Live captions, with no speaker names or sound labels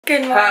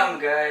Good morning. Hi,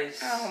 guys.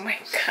 Oh my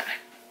god.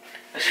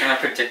 I was trying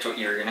to predict what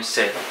you were gonna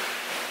say.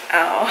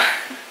 Oh.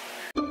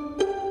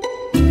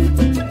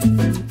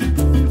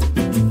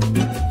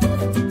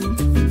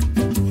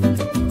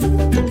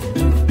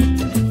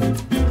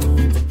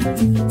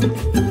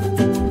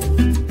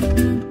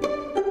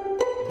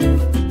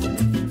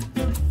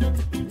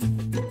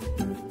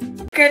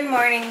 Good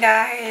morning,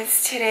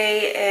 guys.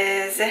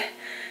 Today is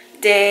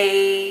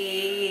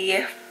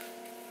day...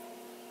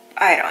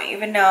 I don't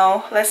even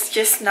know. Let's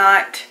just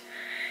not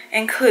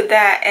include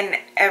that in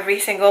every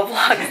single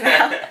vlog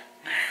now.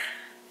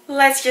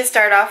 Let's just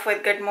start off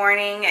with good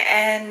morning,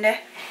 and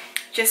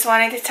just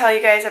wanted to tell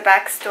you guys a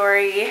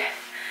backstory.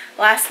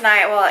 Last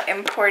night while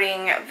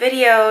importing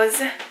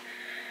videos,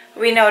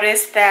 we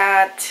noticed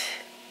that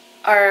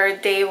our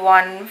day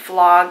one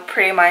vlog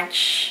pretty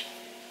much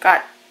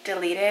got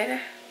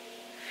deleted,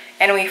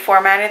 and we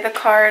formatted the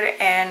card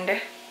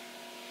and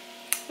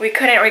we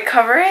couldn't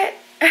recover it.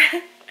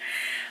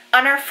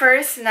 On our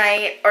first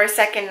night or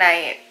second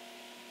night,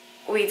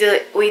 we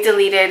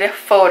deleted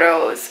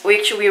photos,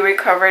 which we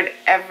recovered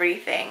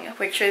everything,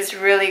 which was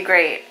really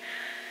great.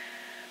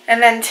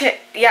 And then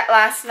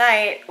last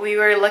night we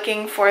were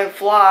looking for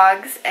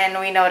vlogs, and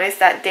we noticed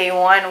that day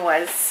one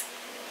was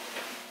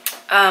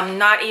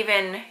not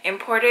even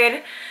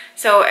imported,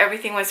 so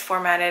everything was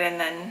formatted,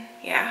 and then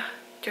yeah,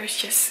 there was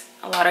just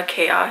a lot of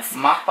chaos.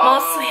 Mostly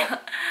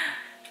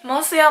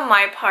on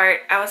my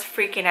part. I was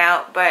freaking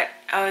out, but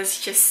I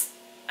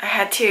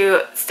had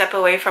to step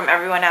away from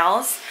everyone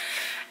else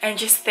and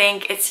just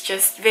think it's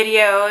just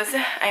videos.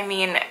 I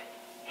mean,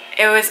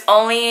 it was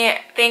only,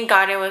 thank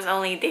God it was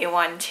only day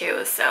one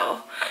too,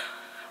 so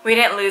we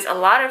didn't lose a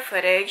lot of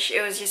footage.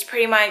 It was just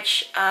pretty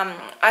much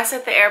us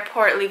at the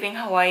airport leaving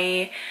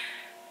Hawaii,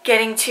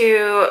 getting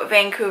to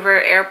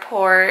Vancouver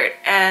airport,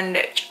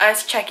 and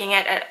us checking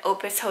it at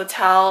Opus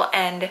Hotel.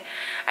 And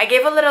I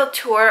gave a little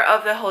tour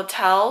of the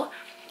hotel,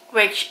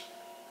 which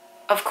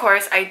of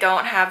course I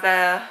don't have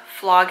the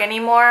vlog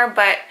anymore,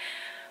 but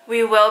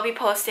we will be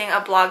posting a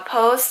blog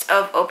post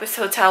of Opus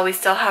Hotel. We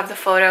still have the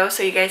photo,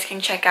 so you guys can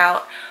check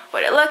out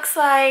what it looks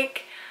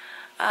like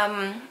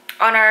on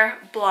our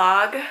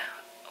blog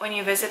when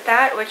you visit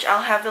that, which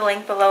I'll have the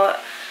link below.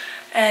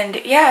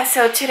 And yeah,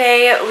 so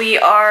today we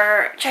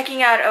are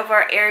checking out of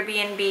our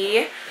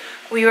Airbnb.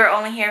 We were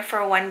only here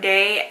for one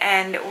day,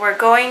 and we're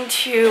going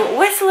to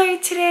Whistler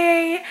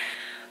today.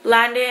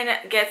 Landon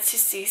gets to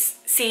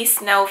see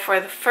snow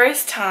for the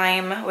first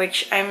time,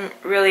 which I'm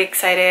really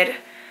excited.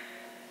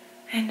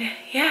 And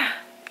yeah.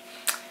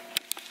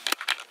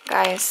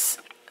 Guys,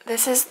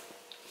 this is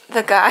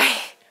the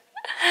guy.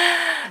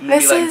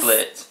 This is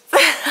Blitz.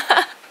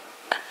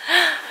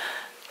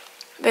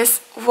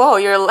 Whoa,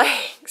 your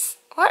legs.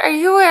 What are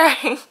you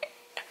wearing?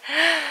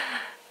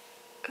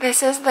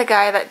 This is the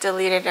guy that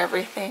deleted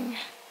everything.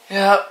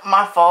 Yeah,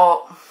 my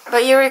fault.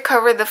 But you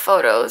recovered the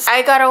photos.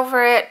 I got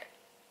over it.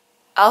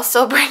 I'll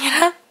still bring it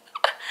up.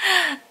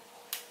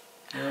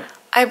 Yeah.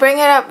 I bring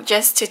it up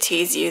just to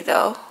tease you,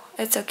 though.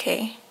 It's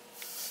okay.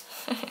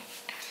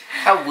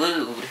 How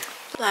rude.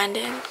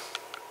 Landon,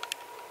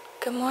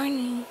 good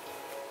morning.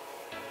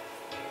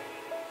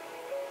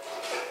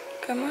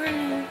 Good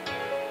morning.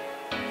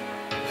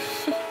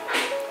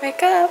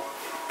 Wake up.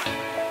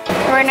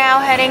 We're now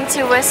heading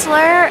to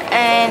Whistler,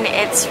 and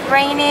it's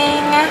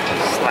raining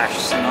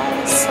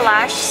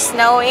slash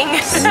snowing.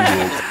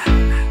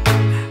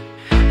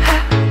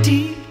 How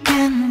deep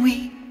can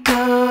we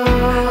go?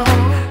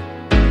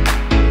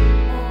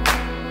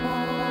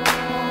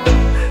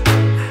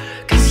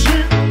 'Cause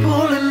you're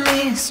pulling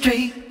me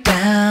straight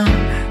down.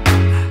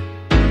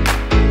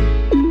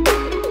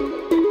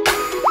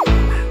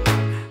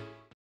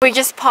 We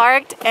just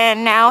parked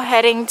and now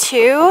heading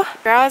to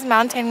Grouse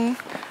Mountain,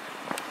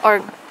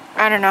 or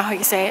I don't know how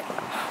you say it.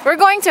 We're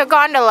going to a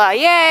gondola,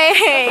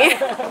 yay!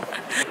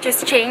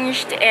 Just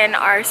changed in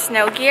our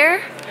snow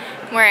gear.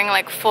 I'm wearing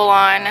like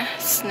full-on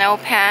snow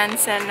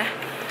pants and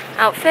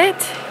outfit.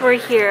 We're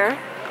here.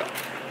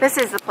 This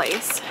is the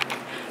place.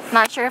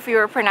 Not sure if you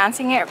were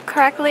pronouncing it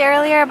correctly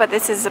earlier, but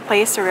this is the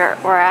place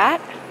we're at.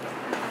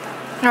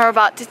 And we're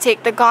about to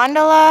take the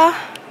gondola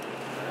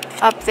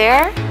up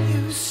there.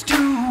 Used to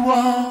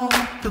all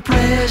the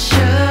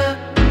pressure.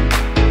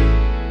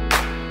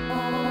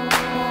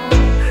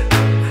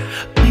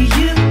 But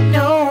you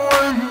know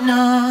I'm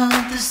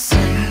not the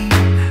same.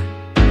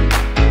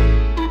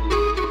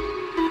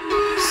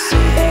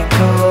 Sink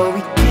or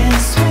we can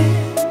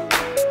swim,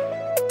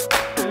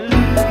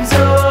 lose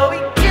or we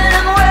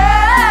can win.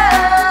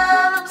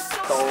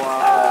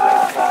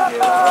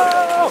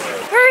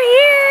 We're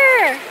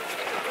here!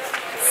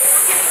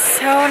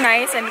 So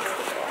nice, and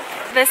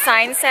the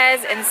sign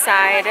says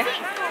inside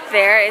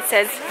there, it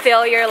says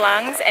fill your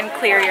lungs and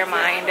clear your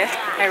mind.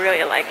 I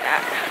really like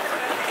that.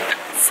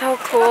 So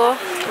cool.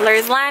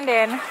 There's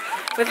Landon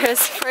with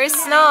his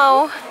first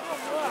snow.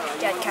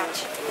 Dead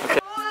catch.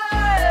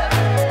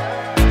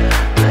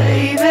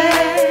 Baby,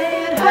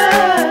 it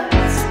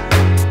hurts.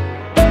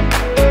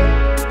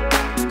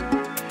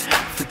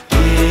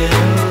 Forget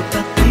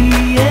about the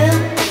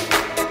end.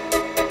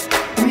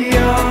 We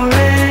are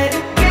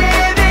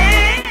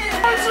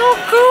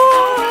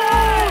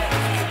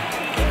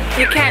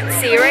You can't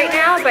see right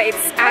now, but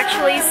it's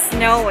actually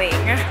snowing.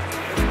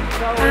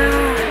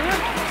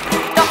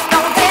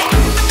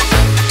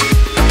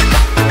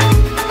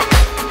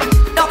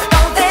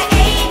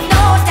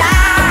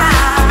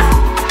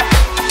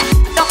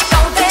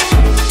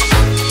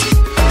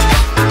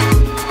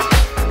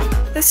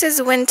 This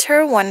is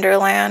Winter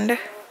Wonderland.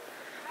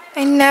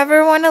 I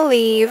never want to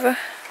leave.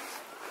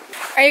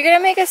 Are you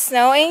gonna make a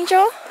snow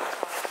angel?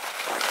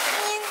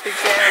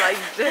 Like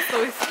this.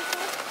 Did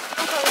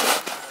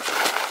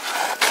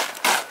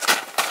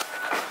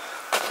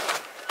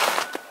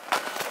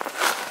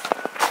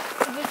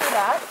you do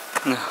that?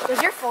 No.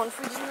 Does your phone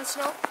freeze in the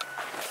snow?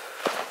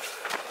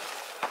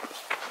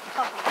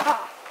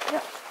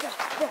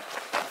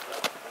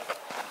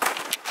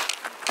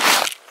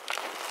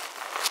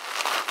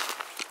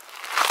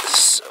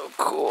 So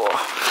cool.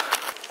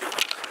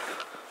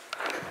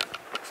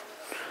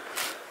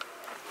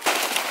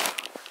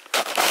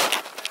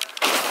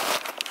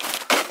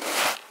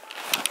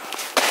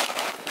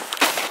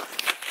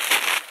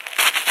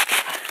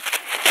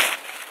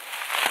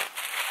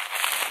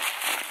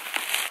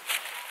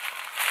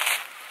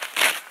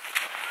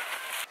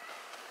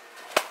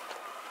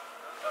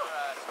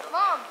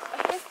 Mom,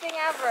 best thing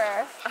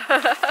ever.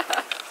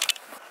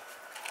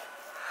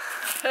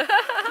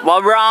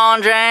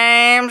 LeBron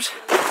James.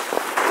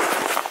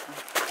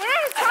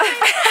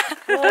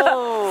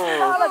 Whoa.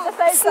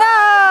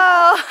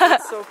 Snow!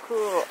 That's so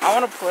cool. I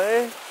want to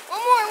play.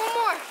 One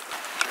more.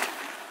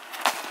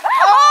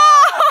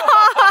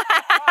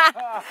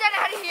 Get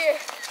out of here.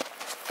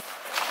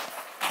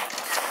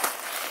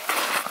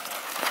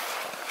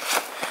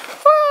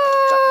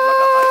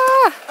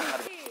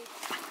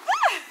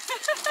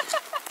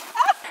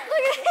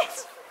 Look at this.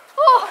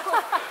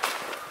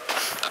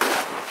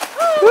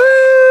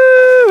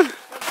 Woo!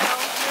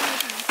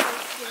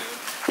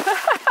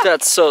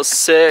 That's so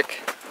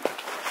sick.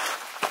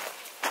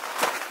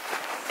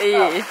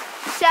 Hey.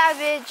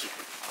 Savage.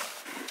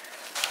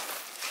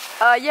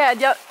 Yeah,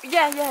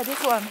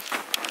 this one.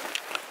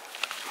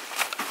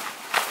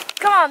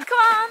 Come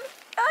on.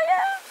 Oh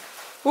yeah.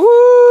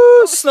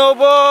 Woo!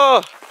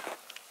 Snowball.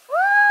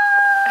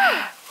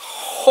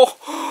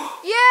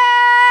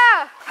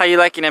 Yeah. How you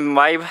liking it,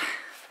 vibe?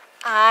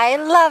 I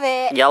love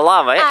it. You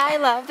love it. I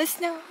love the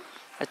snow.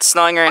 It's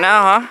snowing right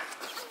now, huh?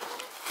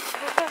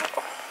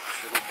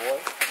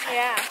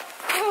 Yeah.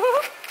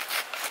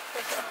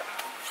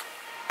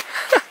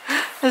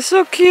 It's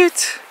so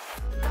cute.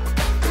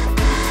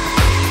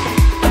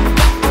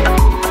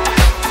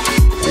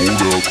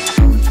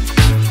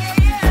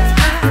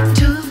 I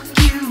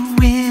took you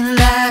in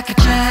like a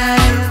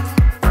child.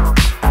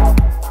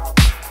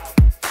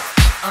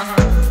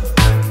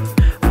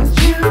 When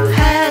you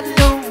had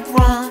no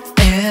one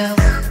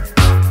else.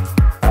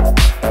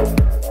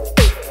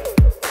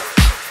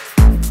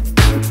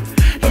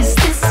 Is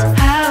this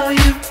how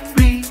you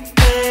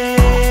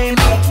repay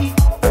me?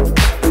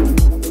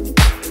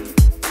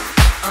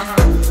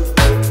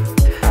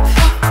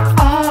 For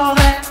all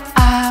that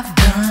I've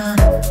done.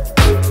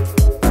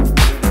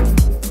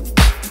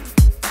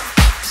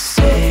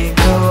 Say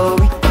go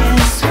we can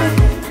swim,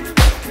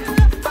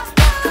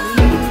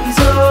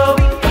 so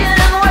we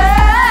can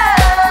win.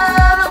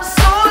 I'm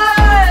so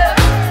hurt,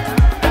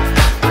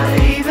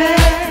 baby,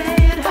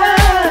 it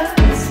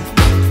hurts.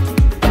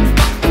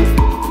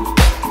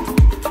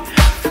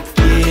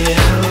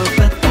 Yeah,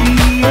 but the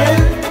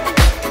end,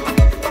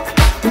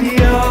 we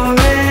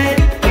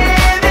already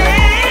gave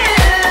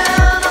in.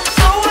 I'm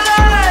so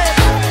hurt,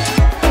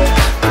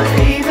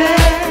 baby,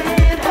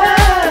 it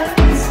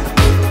hurts.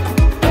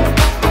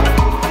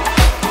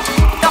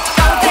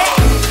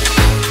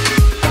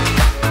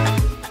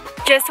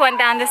 Just went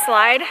down the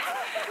slide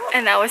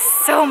and that was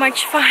so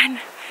much fun.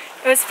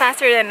 It was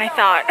faster than I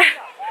thought.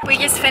 We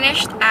just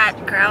finished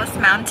at Grouse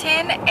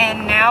Mountain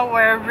and now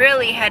we're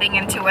really heading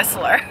into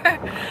Whistler.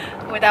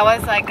 That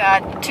was like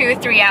a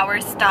 2-3 hour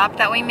stop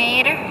that we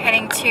made,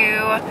 heading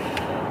to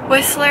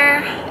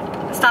Whistler,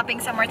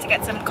 stopping somewhere to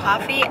get some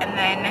coffee, and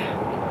then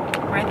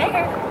we're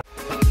there.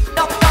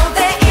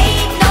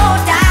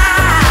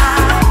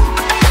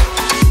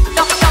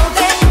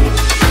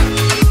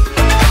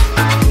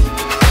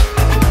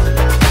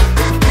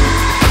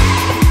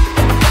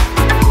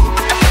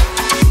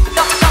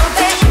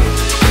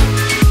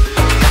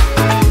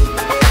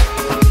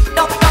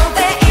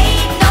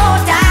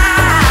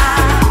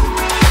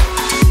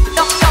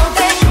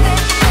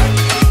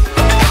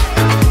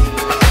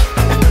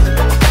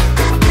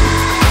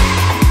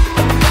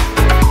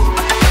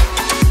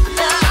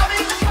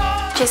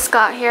 Just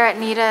got here at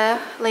Nita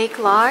Lake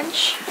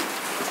Lodge.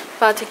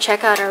 About to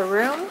check out our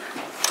room.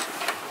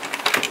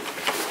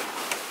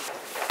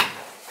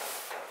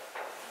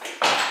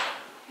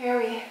 Here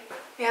we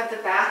have the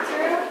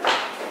bathroom.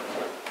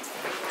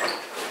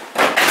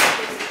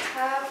 There's a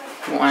tub.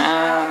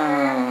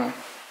 Wow.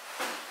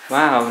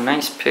 Wow,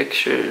 nice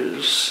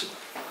pictures.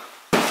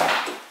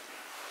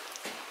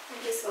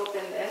 Just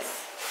open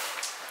this.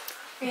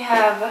 We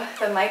have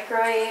the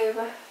microwave,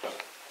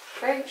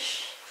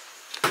 fridge,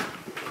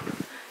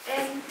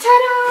 and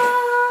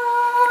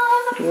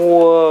ta-da!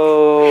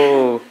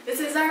 Whoa. This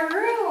is our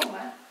room.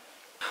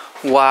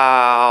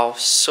 Wow,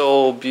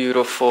 so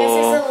beautiful.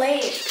 This is a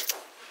lake.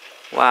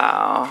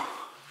 Wow.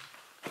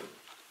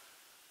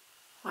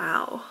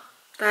 Wow,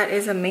 that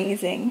is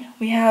amazing.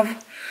 We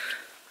have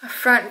a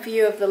front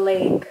view of the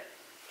lake.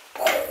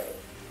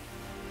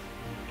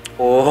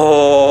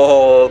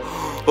 Oh,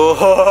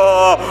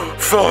 oh,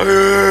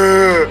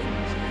 fire!